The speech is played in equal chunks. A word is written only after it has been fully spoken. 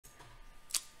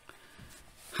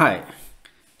Hi.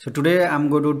 So today I'm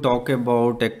going to talk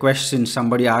about a question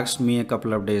somebody asked me a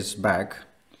couple of days back.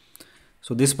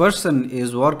 So this person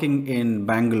is working in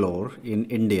Bangalore in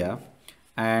India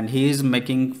and he is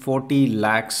making 40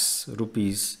 lakhs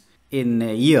rupees in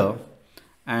a year,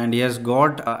 and he has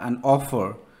got an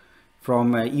offer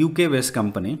from a UK based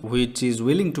company which is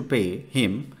willing to pay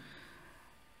him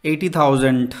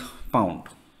 80,000 pound.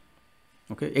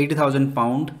 Okay, 80,000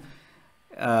 pound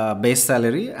base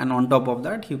salary, and on top of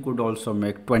that he could also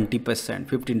make 20%,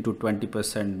 15 to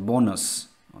 20% bonus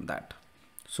on that.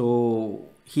 So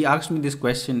he asked me this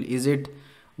question: is it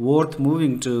worth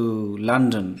moving to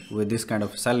London with this kind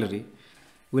of salary?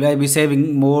 Will I be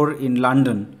saving more in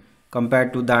London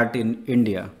compared to that in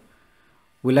India?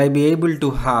 Will I be able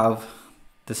to have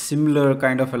the similar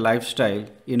kind of a lifestyle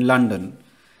in London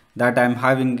that I'm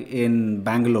having in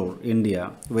Bangalore,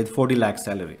 India, with 40 lakh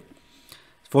salary?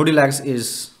 40 lakhs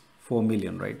is 4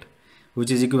 million, right?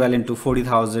 Which is equivalent to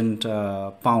 40,000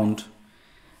 pound.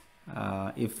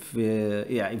 If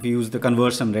you use the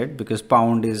conversion rate, because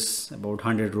pound is about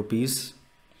 100 rupees.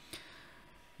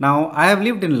 Now, I have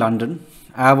lived in London.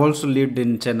 I have also lived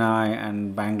in Chennai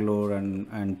and Bangalore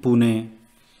and Pune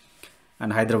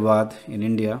and Hyderabad in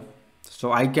India.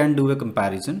 So I can do a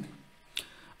comparison.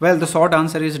 Well, the short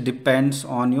answer is depends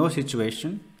on your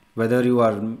situation, whether you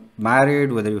are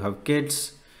married, whether you have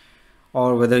kids,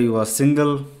 or whether you are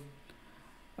single.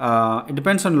 It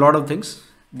depends on a lot of things,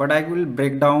 but I will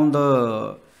break down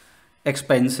the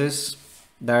expenses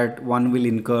that one will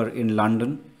incur in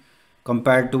London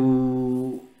compared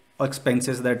to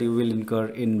expenses that you will incur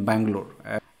in Bangalore.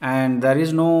 And there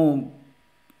is no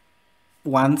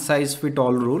one size fit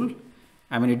all rule.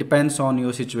 I mean, it depends on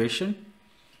your situation.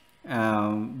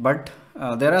 But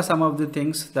there are some of the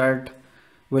things that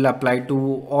will apply to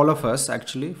all of us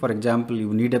actually. For example,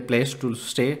 you need a place to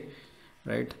stay,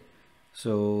 right?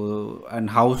 So, and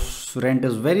house rent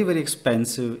is very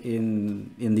expensive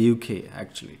in the UK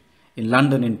actually, in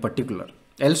London in particular.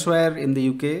 Elsewhere in the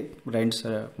UK rents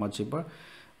are much cheaper,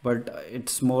 but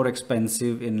it's more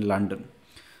expensive in London.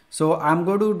 So I'm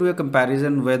going to do a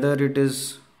comparison whether it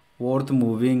is worth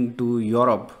moving to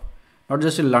Europe, not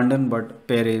just in London but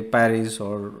Paris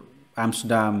or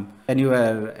Amsterdam,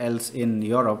 anywhere else in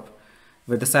Europe,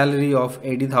 with a salary of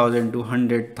 80,000 to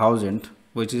 100,000,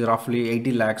 which is roughly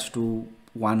 80 lakhs to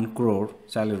 1 crore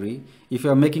salary. If you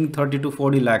are making 30 to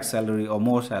 40 lakhs salary or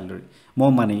more salary,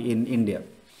 more money in India.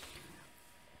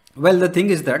 Well, the thing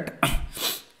is that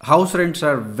house rents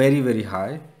are very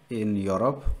high in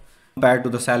Europe compared to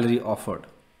the salary offered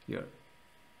here.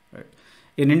 Right?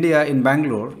 In India, in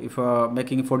Bangalore, if you are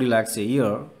making 40 lakhs a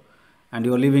year and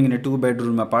you are living in a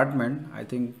 2-bedroom apartment,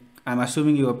 I'm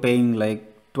assuming you are paying like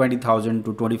 20,000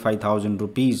 to 25,000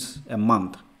 rupees a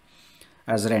month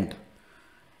as rent.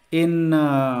 In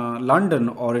London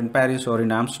or in Paris or in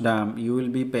Amsterdam, you will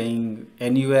be paying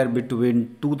anywhere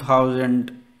between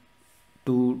 2,000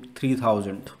 to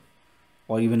 3,000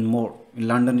 or even more. In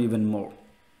London, even more.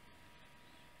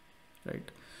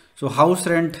 Right? So house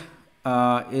rent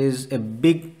is a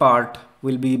big part,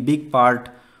 will be a big part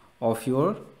of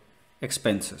your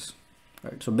expenses,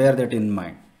 right? So bear that in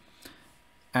mind.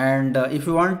 And if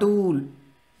you want to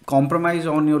compromise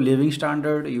on your living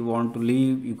standard, you want to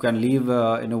live, you can live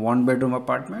in a 1-bedroom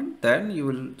apartment, then you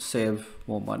will save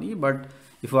more money. But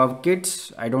if you have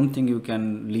kids, I don't think you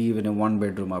can live in a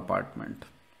 1-bedroom apartment.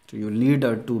 So you need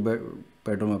a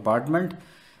 2-bedroom apartment,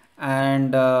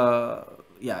 and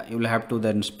you will have to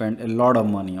then spend a lot of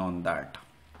money on that.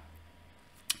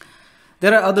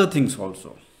 There are other things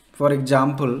also. For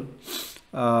example,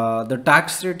 the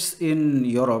tax rates in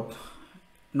Europe,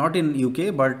 not in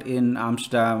UK, but in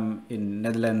Amsterdam, in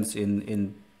Netherlands,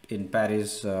 in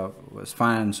Paris,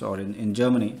 France, or in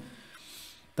Germany,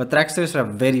 the tax rates are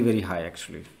very high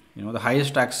actually. You know, the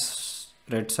highest tax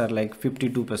rates are like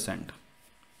 52%.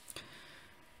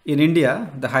 In India,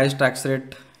 the highest tax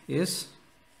rate is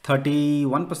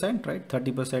 31%, right?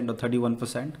 30% or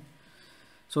 31%.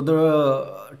 So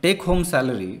the take home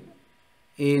salary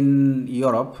in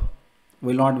Europe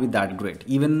will not be that great.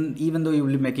 Even though you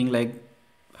will be making like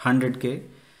 100k,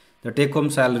 the take home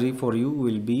salary for you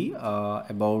will be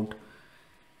about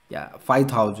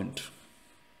 5,000,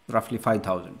 roughly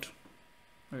 5,000.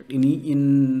 Right?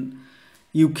 In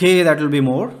UK, that will be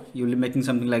more. You will be making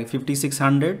something like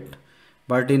 5,600,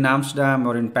 but in Amsterdam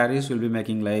or in Paris, you'll be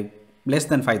making like less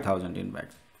than 5,000 in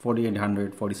fact,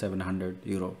 4,800, 4,700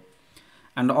 euro.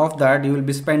 And of that, you will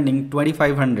be spending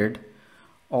 2,500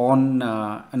 on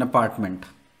an apartment,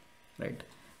 right?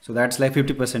 So that's like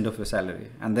 50% of your salary.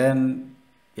 And then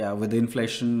with the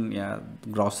inflation,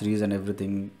 groceries and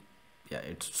everything,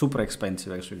 it's super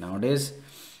expensive actually nowadays.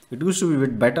 It used to be a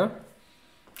bit better,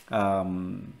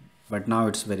 but now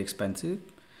it's very expensive.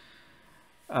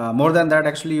 More than that,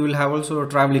 actually, you will have also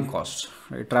traveling costs.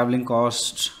 Right? Traveling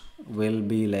costs will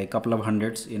be like couple of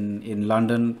hundreds in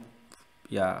London.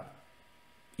 Yeah,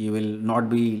 you will not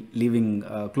be living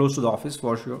close to the office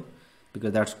for sure,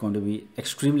 because that's going to be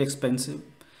extremely expensive.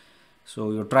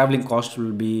 So your traveling cost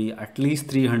will be at least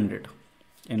 300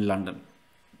 in London.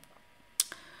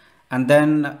 And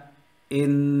then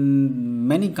in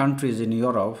many countries in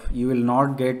Europe, you will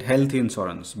not get health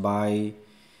insurance by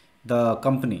the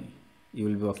company you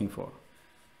will be working for.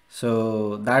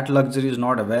 So that luxury is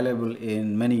not available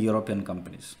in many European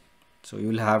companies. So you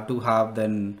will have to have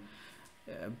then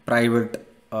private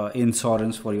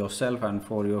insurance for yourself and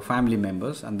for your family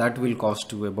members, and that will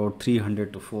cost you about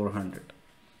 300 to 400.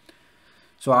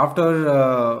 So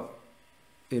after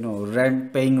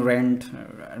paying rent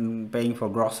and paying for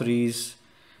groceries,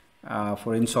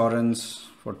 for insurance,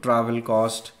 for travel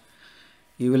cost,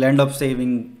 you will end up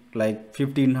saving like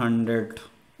 1500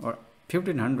 or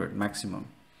 1500 maximum,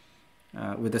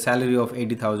 with a salary of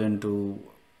 80,000 to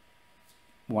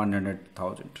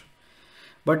 100,000.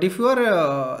 But if you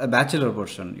are a bachelor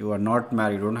person, you are not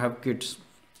married, don't have kids,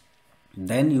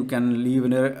 then you can live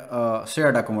in a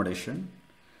shared accommodation,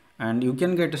 and you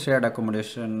can get a shared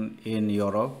accommodation in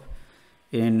Europe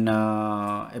in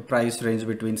a price range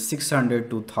between 600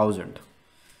 to 1000,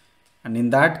 and in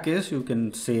that case you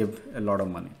can save a lot of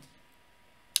money.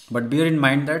 But bear in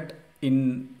mind that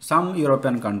in some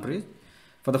European countries,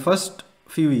 for the first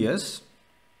few years,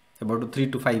 about 3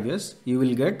 to 5 years, you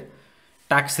will get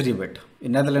tax rebate.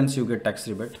 In Netherlands, you get tax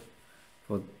rebate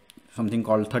for something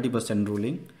called 30%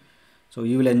 ruling. So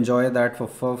you will enjoy that for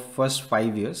first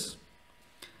 5 years.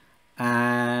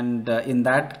 And in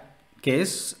that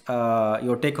case,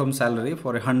 your take-home salary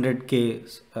for 100K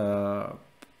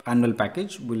annual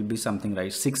package will be something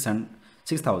like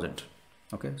 6,000.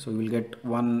 Okay, so you will get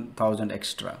 1,000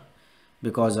 extra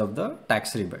because of the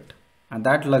tax rebate, and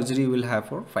that luxury you will have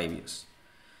for 5 years.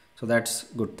 So that's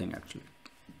good thing actually.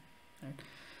 Right?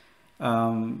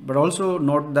 But also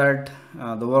note that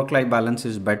the work-life balance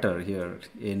is better here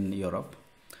in Europe.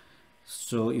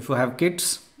 So if you have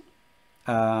kids,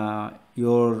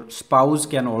 your spouse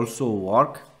can also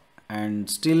work and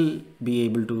still be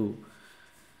able to,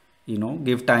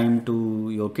 give time to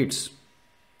your kids,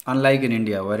 unlike in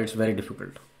India where it's very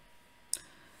difficult.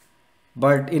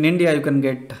 But in India, you can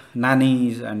get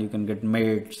nannies and you can get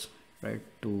maids, right,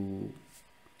 to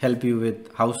help you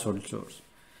with household chores.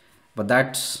 But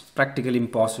that's practically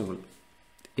impossible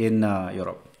in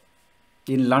Europe.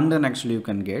 In London, actually, you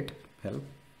can get help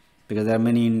because there are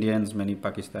many Indians, many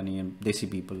Pakistani and Desi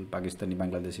people, Pakistani,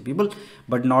 Bangladeshi people,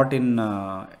 but not in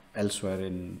elsewhere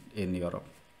in Europe.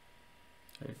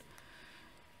 Right?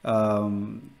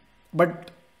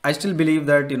 But I still believe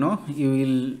that you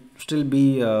will still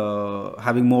be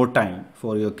having more time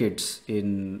for your kids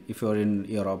if you're in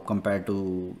Europe compared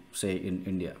to say in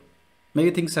India. Maybe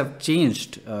things have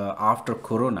changed after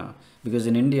Corona, because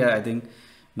in India I think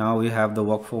now we have the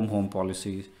work from home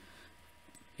policies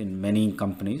in many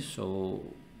companies, so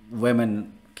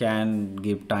women can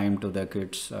give time to their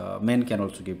kids, men can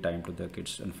also give time to their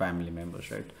kids and family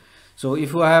members, right? So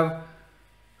if you have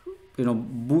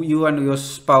you and your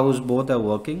spouse both are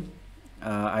working,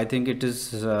 I think it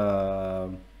is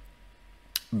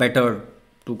better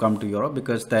to come to Europe,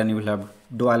 because then you will have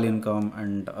dual income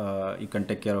and you can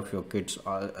take care of your kids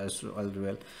as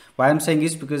well. Why I'm saying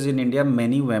is because in India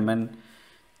many women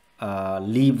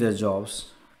leave their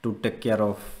jobs to take care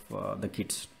of the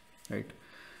kids, right?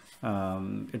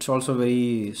 It's also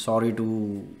very sorry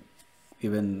to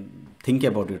even think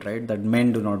about it, right, that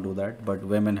men do not do that but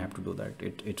women have to do that.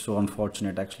 It's so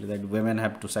unfortunate actually that women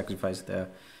have to sacrifice their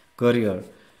career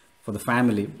for the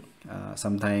family.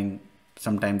 Sometimes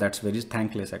that's very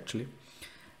thankless actually.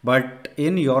 But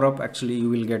in Europe actually you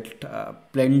will get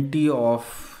plenty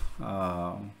of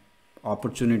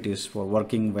opportunities for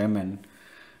working women,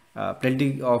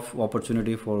 plenty of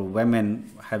opportunity for women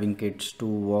having kids to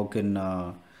work in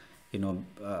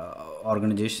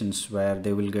organizations where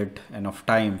they will get enough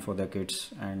time for their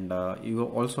kids. And you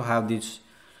also have this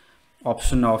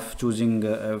option of choosing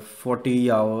a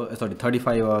 35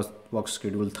 hours work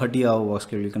schedule, 30-hour work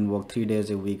schedule. You can work 3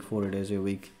 days a week, 4 days a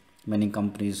week. Many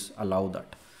companies allow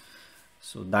that,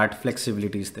 so that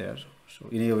flexibility is there. So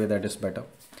in a way that is better.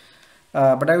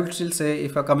 But I would still say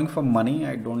if you're coming for money,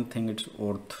 I don't think it's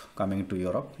worth coming to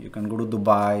Europe. You can go to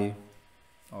Dubai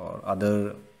or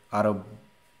other Arab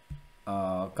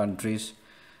countries,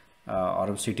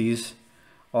 Arab cities,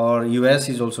 or US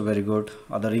is also very good.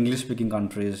 Other English speaking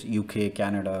countries, UK,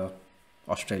 Canada,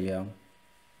 Australia,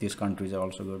 These countries are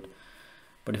also good.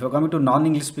 But if you're coming to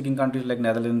non-English speaking countries like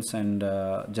Netherlands and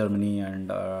Germany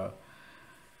and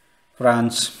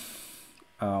France,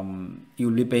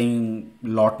 you'll be paying a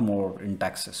lot more in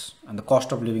taxes, and the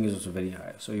cost of living is also very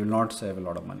high. So you'll not save a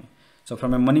lot of money. So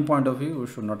from a money point of view, you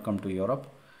should not come to Europe.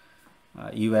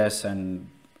 US and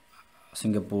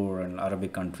Singapore and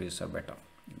Arabic countries are better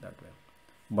in that way.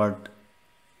 But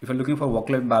if you're looking for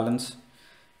work-life balance,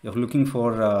 you're looking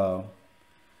for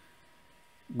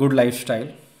good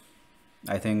lifestyle,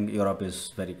 I think Europe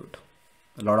is very good.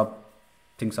 A lot of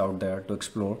things out there to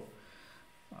explore.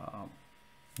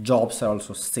 Jobs are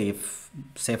also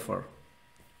safer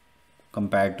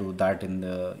compared to that in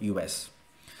the US.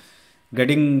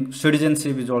 Getting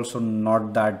citizenship is also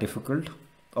not that difficult,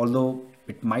 although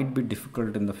it might be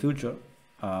difficult in the future.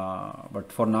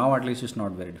 But for now, at least, it's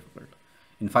not very difficult.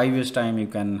 In 5 years' time, you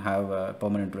can have a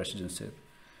permanent residency.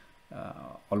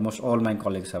 Almost all my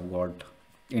colleagues have got,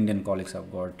 Indian colleagues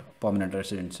have got permanent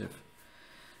residency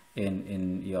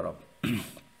in Europe.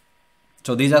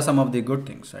 So these are some of the good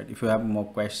things, right? If you have more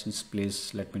questions,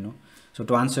 please let me know. So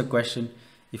to answer your question,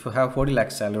 if you have 40 lakh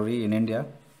salary in India,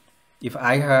 if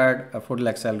I had a 40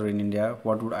 lakh salary in India,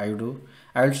 what would I do?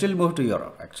 I would still move to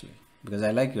Europe actually, because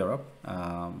I like Europe.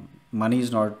 Money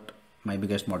is not my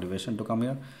biggest motivation to come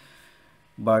here.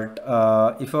 But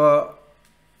if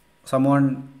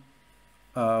someone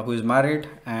who is married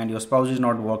and your spouse is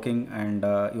not working and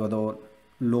you're the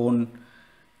lone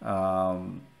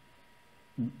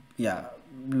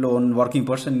working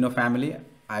person in your family,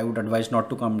 I would advise not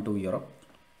to come to Europe.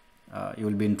 You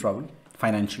will be in trouble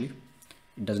financially.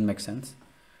 It doesn't make sense.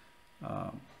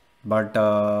 But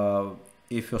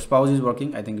if your spouse is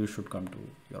working, I think you should come to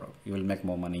Europe. You will make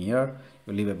more money here.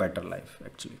 You'll live a better life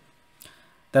actually.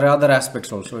 There are other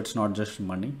aspects also. It's not just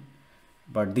money,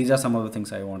 but these are some of the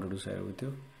things I wanted to share with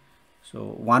you. So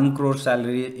 1 crore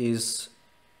salary is,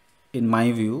 in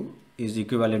my view, is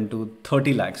equivalent to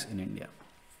 30 lakhs in India.